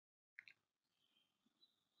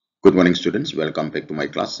Good morning, students. Welcome back to my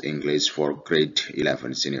class English for grade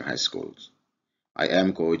 11 senior high schools. I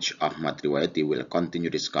am Coach Ahmad Riwayati. Will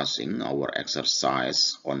continue discussing our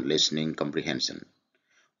exercise on listening comprehension.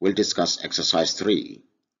 We'll discuss exercise 3,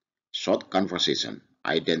 short conversation,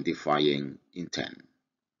 identifying intent.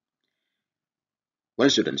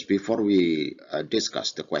 Well, students, before we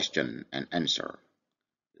discuss the question and answer,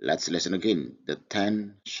 let's listen again the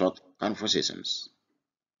 10 short conversations.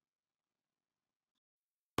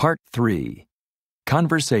 Part 3.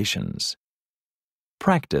 Conversations.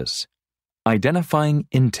 Practice. Identifying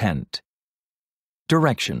intent.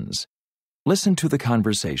 Directions. Listen to the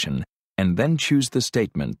conversation and then choose the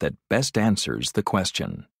statement that best answers the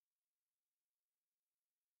question.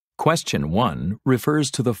 Question 1 refers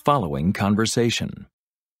to the following conversation.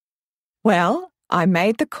 Well, I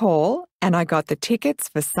made the call and I got the tickets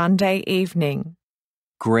for Sunday evening.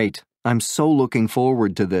 Great. I'm so looking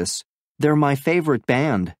forward to this. They're my favorite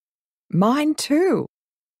band. Mine too.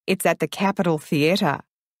 It's at the Capitol Theatre.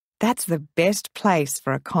 That's the best place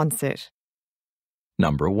for a concert.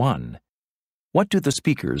 Number 1. What do the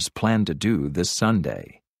speakers plan to do this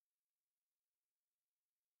Sunday?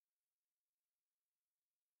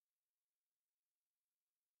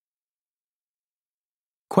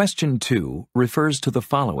 Question 2 refers to the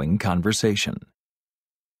following conversation.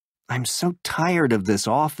 I'm so tired of this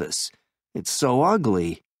office. It's so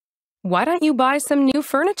ugly. Why don't you buy some new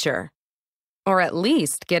furniture? Or at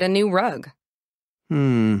least get a new rug.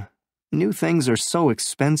 New things are so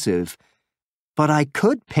expensive. But I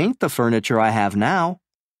could paint the furniture I have now.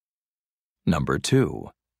 Number 2.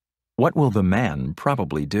 What will the man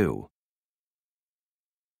probably do?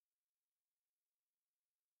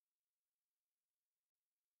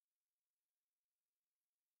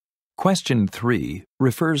 Question 3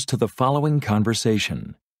 refers to the following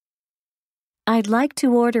conversation. I'd like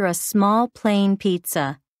to order a small plain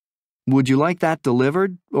pizza. Would you like that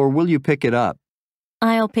delivered, or will you pick it up?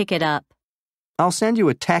 I'll pick it up. I'll send you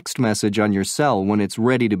a text message on your cell when it's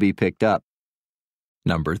ready to be picked up.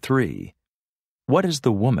 Number 3. What is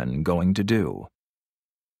the woman going to do?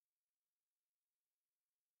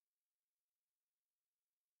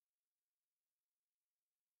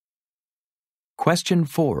 Question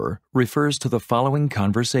 4 refers to the following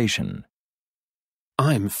conversation.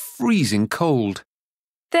 I'm freezing cold.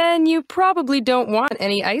 Then you probably don't want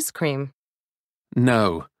any ice cream.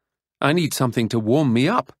 No, I need something to warm me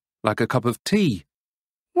up, like a cup of tea.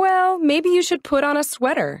 Well, maybe you should put on a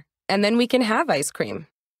sweater, and then we can have ice cream.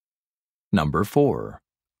 Number 4.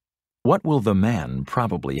 What will the man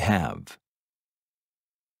probably have?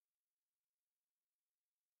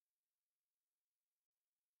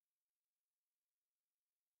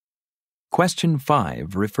 Question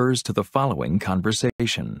 5 refers to the following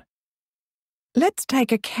conversation. Let's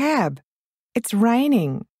take a cab. It's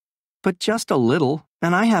raining. But just a little,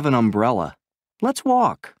 and I have an umbrella. Let's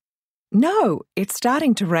walk. No, it's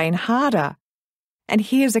starting to rain harder. And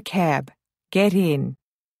here's a cab. Get in.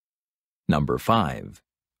 Number 5.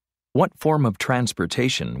 What form of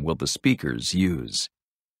transportation will the speakers use?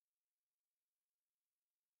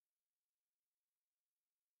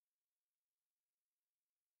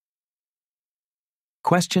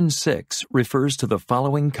 Question 6 refers to the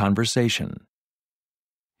following conversation.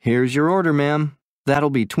 Here's your order, ma'am. That'll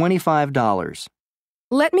be $25.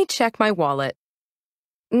 Let me check my wallet.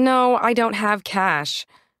 No, I don't have cash.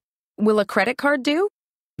 Will a credit card do?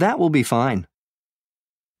 That will be fine.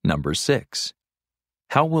 Number 6.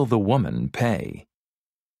 How will the woman pay?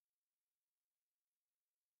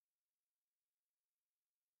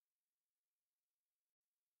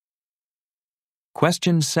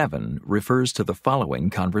 Question 7 refers to the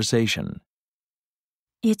following conversation.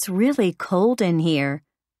 It's really cold in here.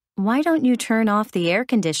 Why don't you turn off the air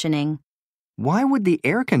conditioning? Why would the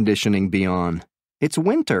air conditioning be on? It's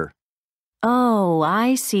winter. Oh,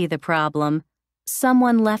 I see the problem.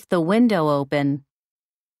 Someone left the window open.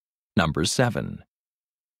 Number 7.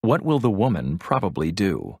 What will the woman probably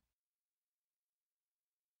do?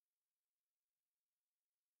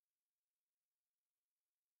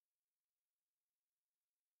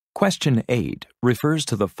 Question 8 refers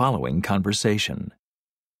to the following conversation.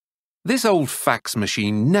 This old fax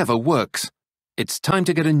machine never works. It's time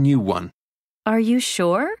to get a new one. Are you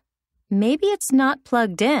sure? Maybe it's not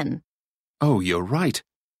plugged in. Oh, you're right.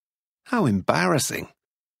 How embarrassing.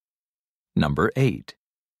 Number 8.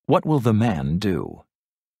 What will the man do?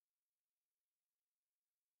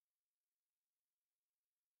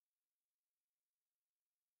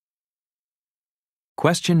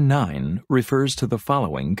 Question 9 refers to the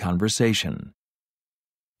following conversation.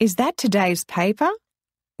 Is that today's paper?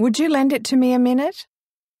 Would you lend it to me a minute?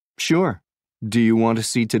 Sure. Do you want to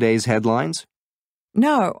see today's headlines?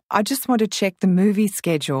 No, I just want to check the movie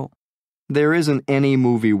schedule. There isn't any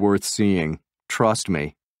movie worth seeing. Trust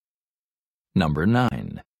me. Number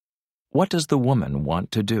 9. What does the woman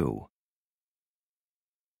want to do?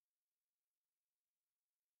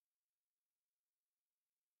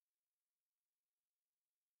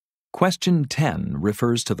 Question 10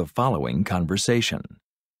 refers to the following conversation.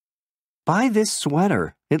 Buy this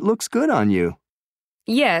sweater. It looks good on you.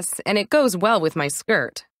 Yes, and it goes well with my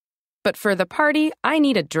skirt. But for the party, I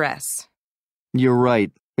need a dress. You're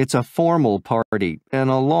right. It's a formal party, and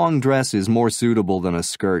a long dress is more suitable than a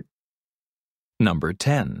skirt. Number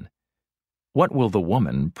 10. What will the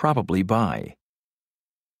woman probably buy?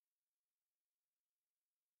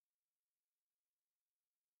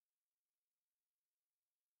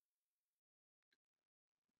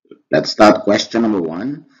 Let's start question number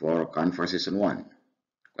 1 for conversation 1.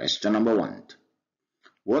 Question number 1.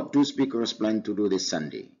 What do speakers plan to do this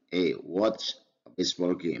Sunday? A. Watch a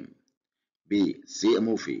baseball game. B. See a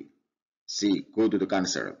movie. C. Go to the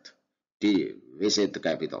concert. D. Visit the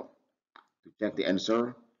capital. To check the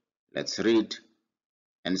answer, let's read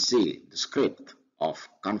and see the script of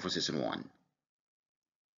conversation 1.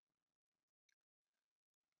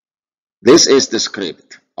 This is the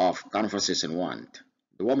script of conversation 1.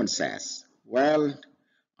 The woman says, "Well,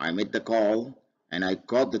 I made the call and I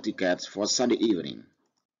got the tickets for Sunday evening."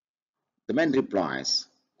 The man replies,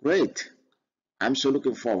 "Great, I'm so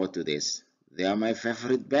looking forward to this. They are my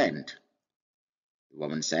favorite band." The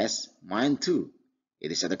woman says, "Mine too.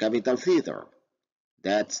 It is at the Capitol Theater.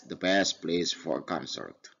 That's the best place for a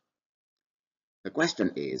concert." The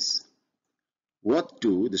question is, what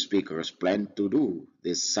do the speakers plan to do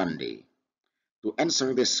this Sunday? To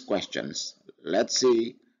answer these questions, let's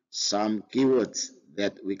see some keywords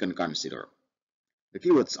that we can consider. The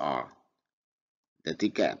keywords are the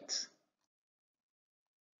ticket,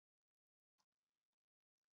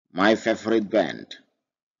 my favorite band,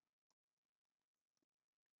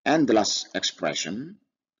 and the last expression,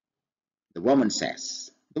 the woman says.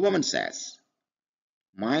 The woman says,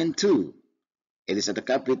 "Mine too. It is at the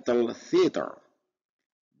Capitol Theater.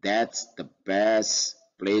 That's the best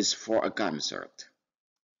place for a concert."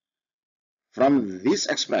 From these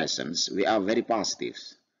expressions, we are very positive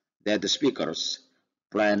that the speakers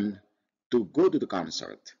plan to go to the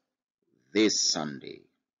concert this Sunday.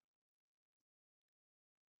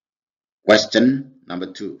 Question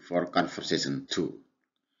number 2 for conversation 2.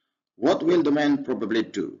 What will the man probably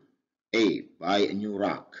do? A. Buy a new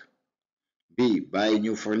rug. B. Buy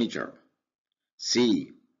new furniture.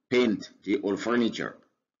 C. Paint the old furniture.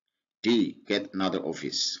 D. Get another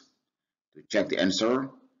office. To check the answer,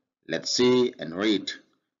 let's see and read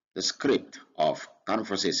the script of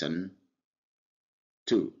conversation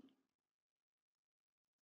 2.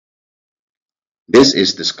 This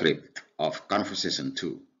is the script of conversation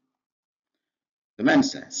 2. The man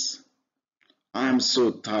says, "I'm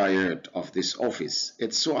so tired of this office.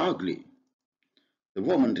 It's so ugly." The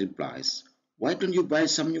woman replies, "Why don't you buy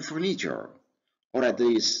some new furniture? Or at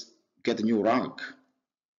least get a new rug?"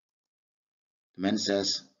 The man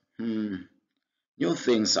says, "New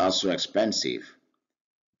things are so expensive,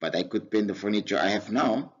 but I could paint the furniture I have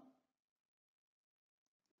now."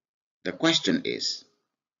 The question is,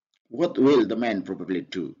 what will the man probably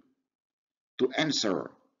do? To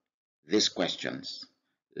answer these questions,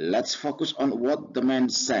 let's focus on what the man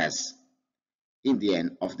says in the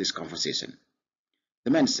end of this conversation.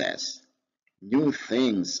 The man says, "New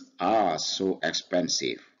things are so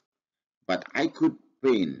expensive, but I could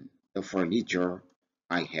paint the furniture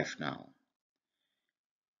I have now."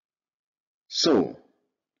 So,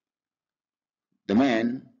 the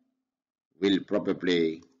man will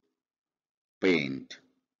probably paint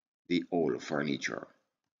the old furniture.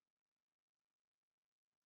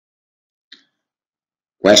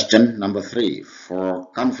 Question number 3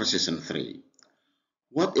 for conversation 3.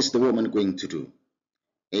 What is the woman going to do?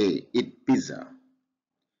 A. Eat pizza.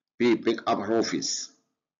 B. Pick up her office.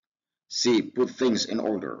 C. Put things in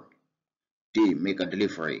order. D. Make a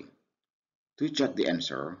delivery. To check the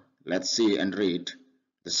answer, let's see and read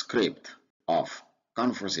the script of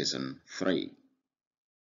conversation 3.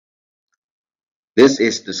 This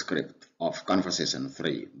is the script of conversation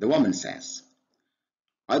 3. The woman says,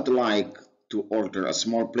 "I'd like to order a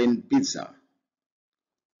small plain pizza."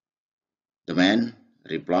 The man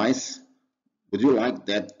replies, "Would you like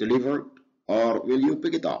that delivered or will you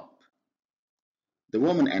pick it up?" The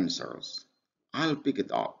woman answers, "I'll pick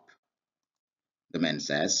it up." The man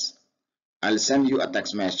says, "I'll send you a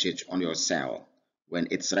text message on your cell when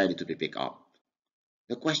it's ready to be picked up."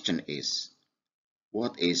 The question is,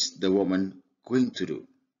 what is the woman going to do?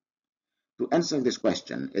 To answer this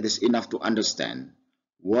question, it is enough to understand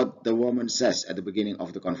what the woman says at the beginning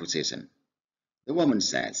of the conversation. The woman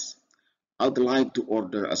says, "I'd like to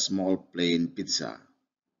order a small plain pizza."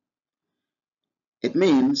 It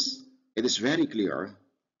means it is very clear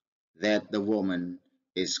that the woman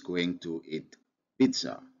is going to eat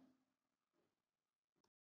pizza.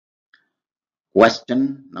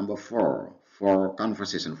 Question number 4 for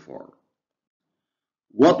conversation 4.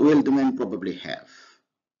 What will the man probably have?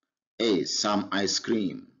 A. Some ice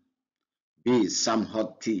cream. B. Some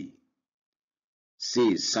hot tea.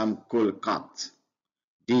 C. Some cold cut.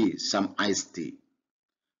 D. Some iced tea.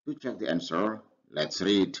 To check the answer, let's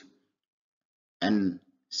read and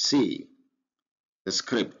see the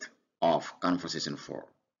script of conversation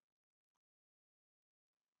 4.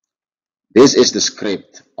 This is the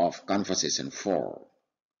script of conversation 4.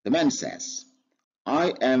 The man says,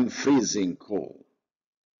 "I am freezing cold."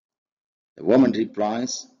 The woman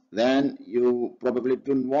replies, "Then you probably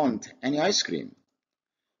don't want any ice cream."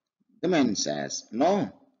 The man says,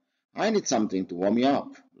 "No, I need something to warm me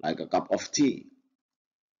up, like a cup of tea."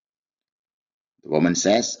 The woman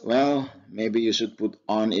says, "Well, maybe you should put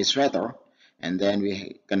on a sweater and then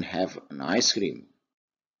we can have an ice cream."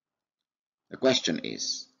 The question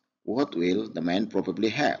is, what will the man probably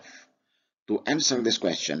have? To answer these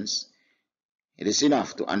questions, it is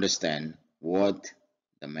enough to understand what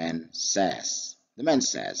the man says. The man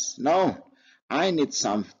says, "No, I need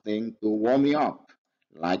something to warm me up,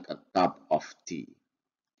 like a cup of tea."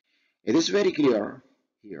 It is very clear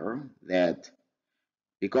here that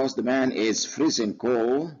because the man is freezing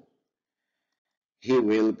cold, he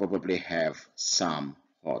will probably have some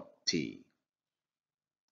hot tea.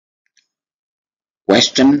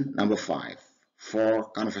 Question number 5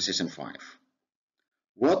 for conversation 5.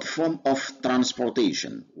 What form of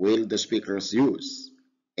transportation will the speakers use?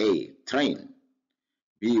 A. Train.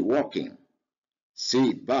 B. Walking.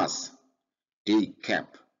 C. Bus. D. Cab.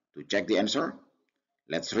 To check the answer,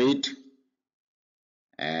 let's read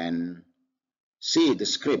and see the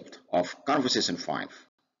script of conversation 5.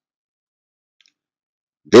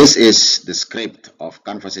 This is the script of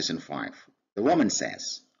conversation 5. The woman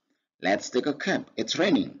says, "Let's take a cab. It's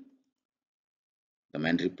raining." The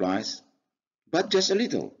man replies, "But just a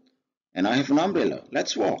little, and I have an umbrella.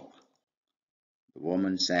 Let's walk." The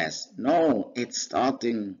woman says, "No, it's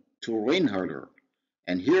starting to rain harder,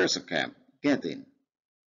 and here's a cab. Get in."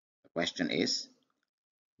 The question is,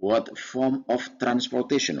 what form of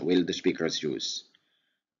transportation will the speakers use?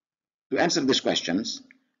 To answer these questions,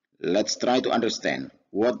 let's try to understand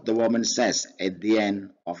what the woman says at the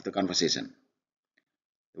end of the conversation.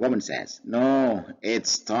 The woman says, "No,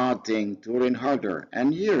 it's starting to rain harder,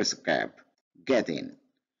 and here's a cab. Get in."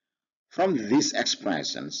 From these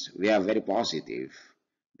expressions, we are very positive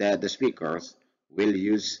that the speakers will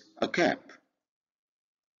use a cab.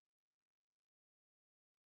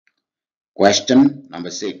 Question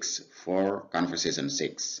number 6 for conversation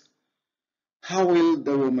 6. How will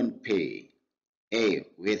the woman pay? A.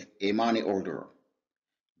 With a money order.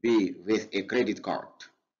 B. With a credit card.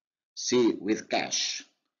 C. With cash.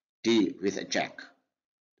 D. With a check.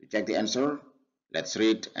 To check the answer, let's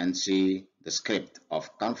read and see the script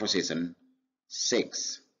of conversation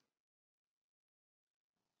 6.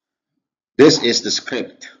 This is the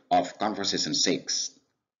script of conversation 6.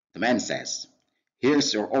 The man says,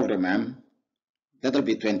 "Here's your order, ma'am. That'll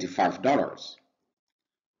be $25.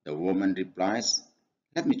 The woman replies,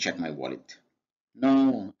 "Let me check my wallet."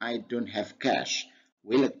 "No, I don't have cash.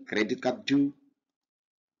 Will a credit card do?"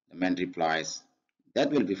 The man replies, "That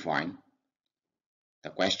will be fine." The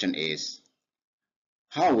question is,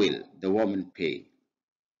 how will the woman pay?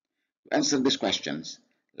 To answer these questions,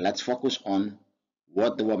 let's focus on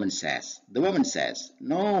what the woman says. The woman says,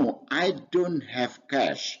 "No, I don't have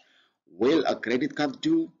cash. Will a credit card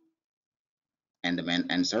do?" And the man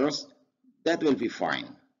answers, "That will be fine."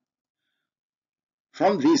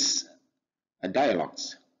 From these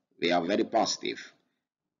dialogues, we are very positive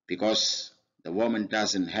because the woman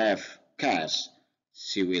doesn't have cash,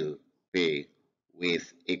 she will pay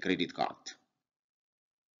with a credit card.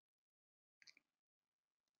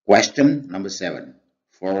 Question number 7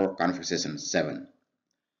 for conversation 7.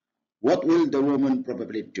 What will the woman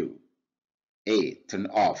probably do? A. Turn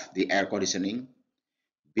off the air conditioning.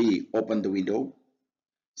 B. Open the window.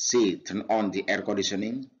 C. Turn on the air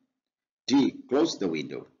conditioning. D. Close the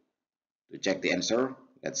window. To check the answer,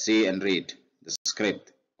 let's see and read the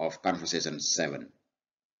script of conversation 7.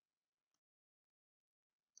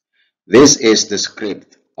 This is the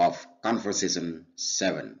script of conversation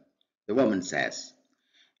 7. The woman says,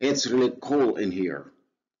 "It's really cold in here.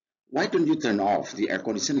 Why don't you turn off the air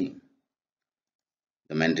conditioning?"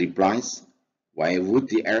 The man replies, Why would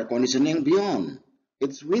the air conditioning be on?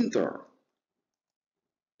 It's winter.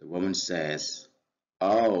 The woman says,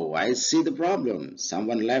 oh, I see the problem.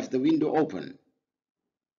 Someone left the window open.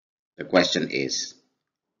 The question is,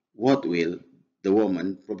 what will the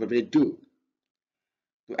woman probably do?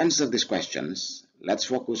 To answer these questions, let's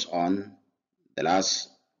focus on the last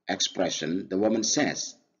expression the woman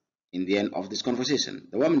says in the end of this conversation.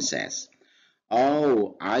 The woman says,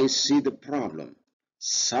 oh, I see the problem.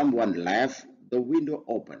 Someone left the window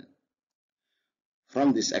open.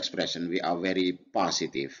 From this expression, we are very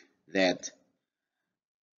positive that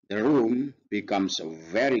the room becomes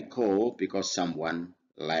very cold because someone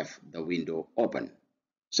left the window open.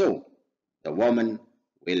 So, the woman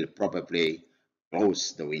will probably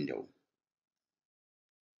close the window.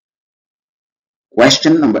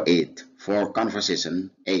 Question number 8 for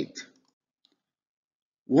conversation 8.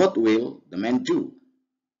 What will the man do?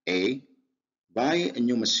 A. Buy a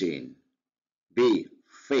new machine. B.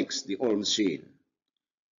 Fix the old machine.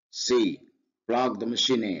 C. Plug the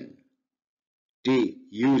machine in. D.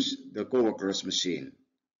 Use the coworker's machine.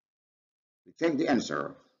 To check the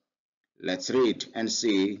answer, let's read and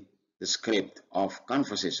see the script of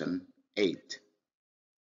conversation 8.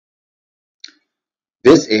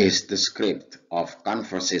 This is the script of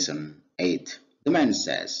conversation 8. The man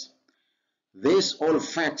says, this old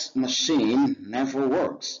fax machine never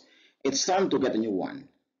works. It's time to get a new one.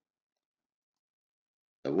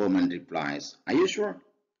 The woman replies, are you sure?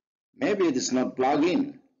 Maybe it is not plugged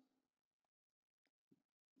in.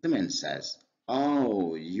 The man says,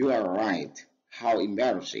 oh, you are right. How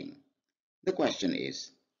embarrassing. The question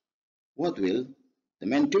is, what will the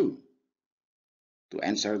man do? To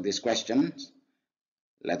answer these questions,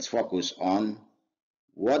 let's focus on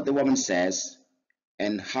what the woman says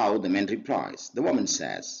and how the man replies. The woman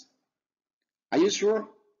says, are you sure?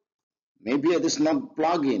 Maybe it is not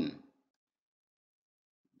plugged in.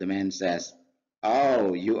 The man says,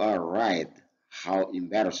 oh, you are right. How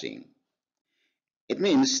embarrassing. It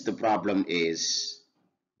means the problem is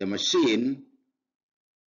the machine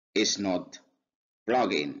is not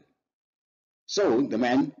plugged in. So the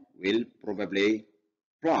man will probably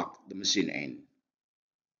plug the machine in.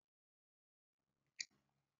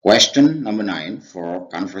 Question number 9 for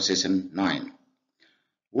conversation 9.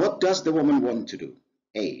 What does the woman want to do?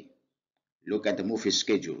 A. Look at the movie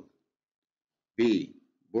schedule. B.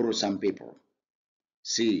 Borrow some paper.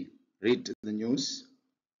 C. Read the news.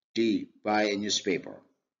 D. Buy a newspaper.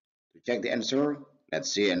 To check the answer,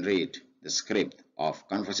 let's see and read the script of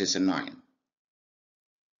conversation 9.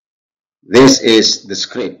 This is the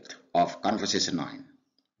script of conversation 9.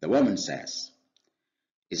 The woman says,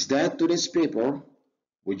 is that today's paper?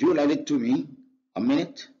 Would you lend it to me a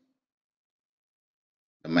minute?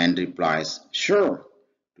 The man replies, sure.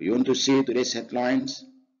 Do you want to see today's headlines?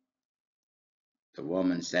 The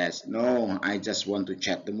woman says, no, I just want to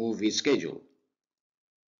check the movie schedule.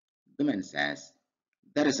 The man says,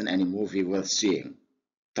 there isn't any movie worth seeing.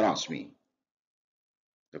 Trust me.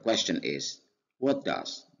 The question is, what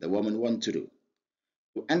does the woman want to do?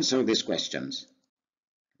 To answer these questions,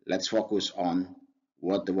 let's focus on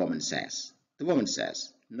what the woman says. The woman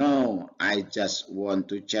says, no, I just want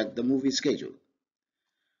to check the movie schedule.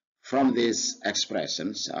 From these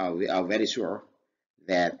expressions, we are very sure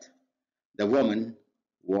that the woman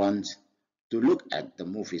wants to look at the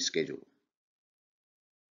movie schedule.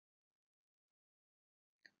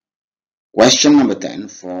 Question number 10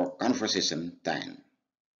 for conversation 10.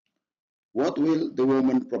 What will the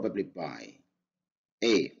woman probably buy?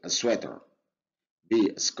 A. A sweater. B.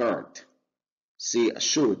 A skirt. C. A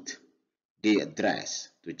suit. D. A dress.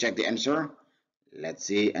 To check the answer, let's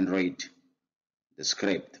see and read the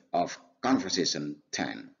script of conversation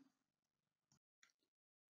 10.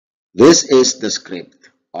 This is the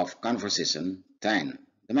script of conversation 10.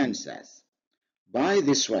 The man says, buy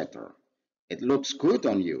this sweater. It looks good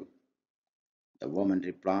on you. The woman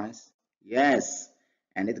replies, yes,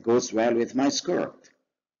 and it goes well with my skirt.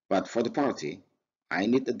 But for the party, I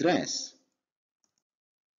need a dress.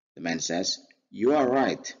 The man says, you are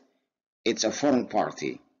right. It's a formal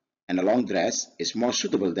party, and a long dress is more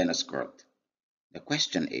suitable than a skirt. The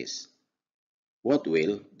question is, what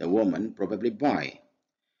will the woman probably buy?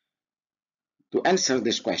 To answer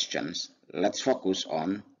these questions, let's focus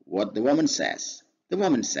on what the woman says. The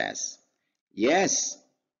woman says, yes,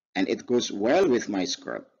 and it goes well with my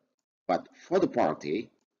skirt, but for the party,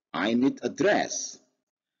 I need a dress.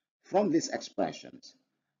 From these expressions,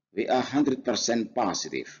 we are 100%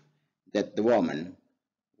 positive that the woman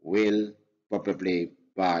will probably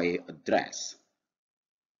buy a dress.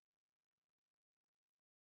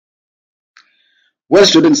 Well,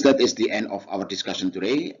 students, that is the end of our discussion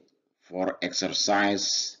today. for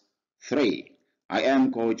exercise 3. I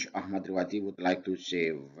am Coach Ahmad Riwati. Would like to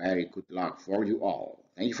say very good luck for you all.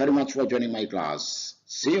 Thank you very much for joining my class.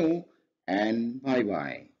 See you and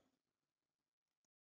bye-bye.